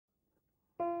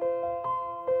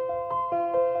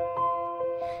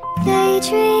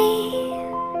Daydream,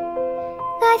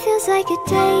 life feels like a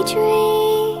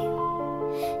daydream,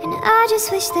 and I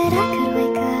just wish that I could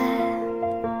wake up.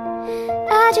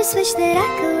 I just wish that I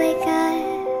could wake up.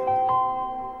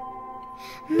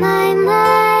 My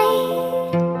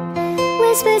mind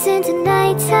whispers into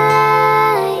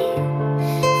nighttime,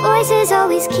 voices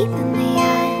always keeping me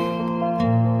up,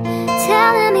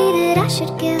 telling me that I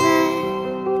should give up.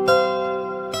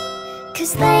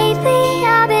 'Cause lately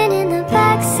I've been in the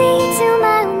backseat to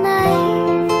my own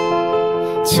life,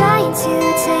 trying to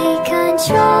take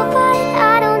control, but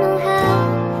I don't know how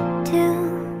to.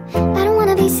 I don't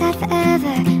wanna be sad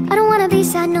forever, I don't wanna be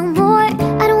sad no more.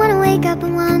 I don't wanna wake up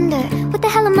and wonder, what the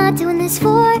hell am I doing this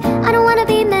for? I don't wanna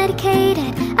be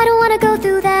medicated, I don't wanna go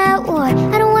through that war.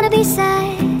 I don't wanna be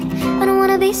sad, I don't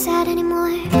wanna be sad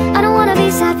anymore. I don't wanna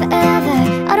be sad forever,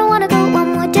 I don't wanna go one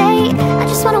more day. I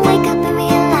just wanna wake up and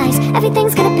realize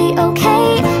everything's gonna be okay.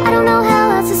 I don't know how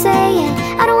else to say it,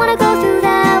 I don't wanna go through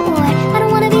that war. I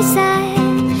don't wanna be sad,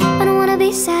 I don't wanna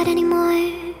be sad anymore.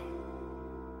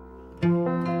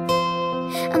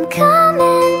 I'm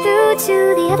coming through to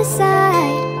the other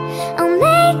side, I'll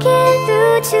make it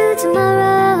through to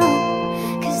tomorrow.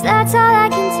 'Cause that's all I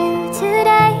can do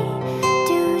today,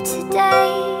 do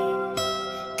today.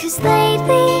 'Cause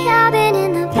lately I've been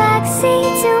in the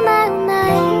backseat to my own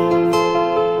life,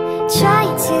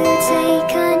 trying to take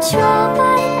control,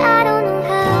 but I don't know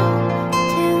how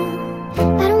to.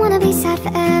 I don't wanna be sad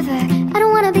forever, I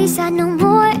don't wanna be sad no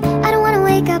more. I don't wanna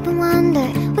wake up and wonder,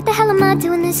 what the hell am I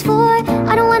doing this for?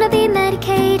 I don't wanna be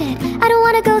medicated, I don't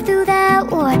wanna go through that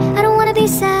war. I don't wanna be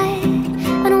sad,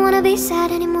 I don't wanna be sad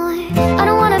anymore. I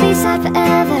don't wanna be sad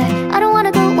forever, I don't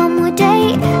wanna go one more day.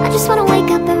 I just wanna wake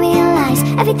up and realize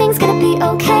everything's gonna be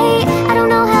okay. I don't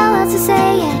know how else to say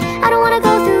it, I don't wanna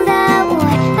go through that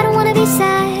war. I don't wanna be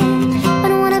sad, I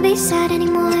don't wanna be sad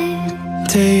anymore.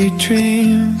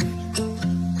 Daydream,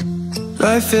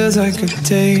 life feels like a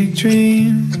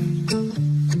daydream,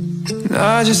 and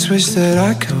I just wish that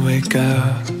I could wake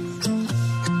up.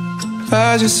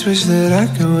 I just wish that I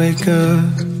could wake up.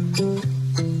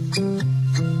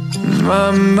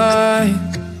 My mind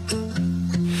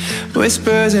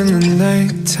whispers in the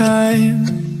nighttime,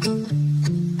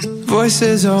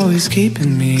 voices always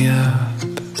keeping me up,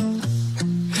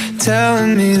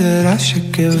 telling me that I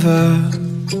should give up.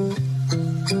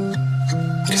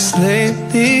 'Cause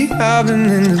lately I've been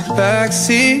in the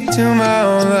backseat to my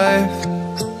own life,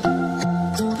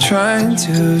 trying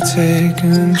to take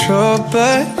control,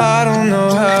 but I don't know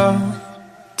how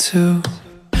to.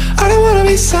 I don't wanna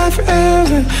be sad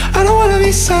forever, I don't wanna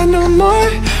be sad no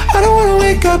more. I don't wanna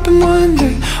wake up and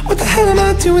wonder, what the hell am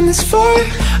I doing this for?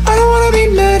 I don't wanna be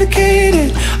medicated,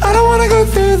 I don't wanna go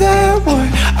through that war.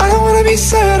 I don't wanna be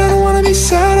sad,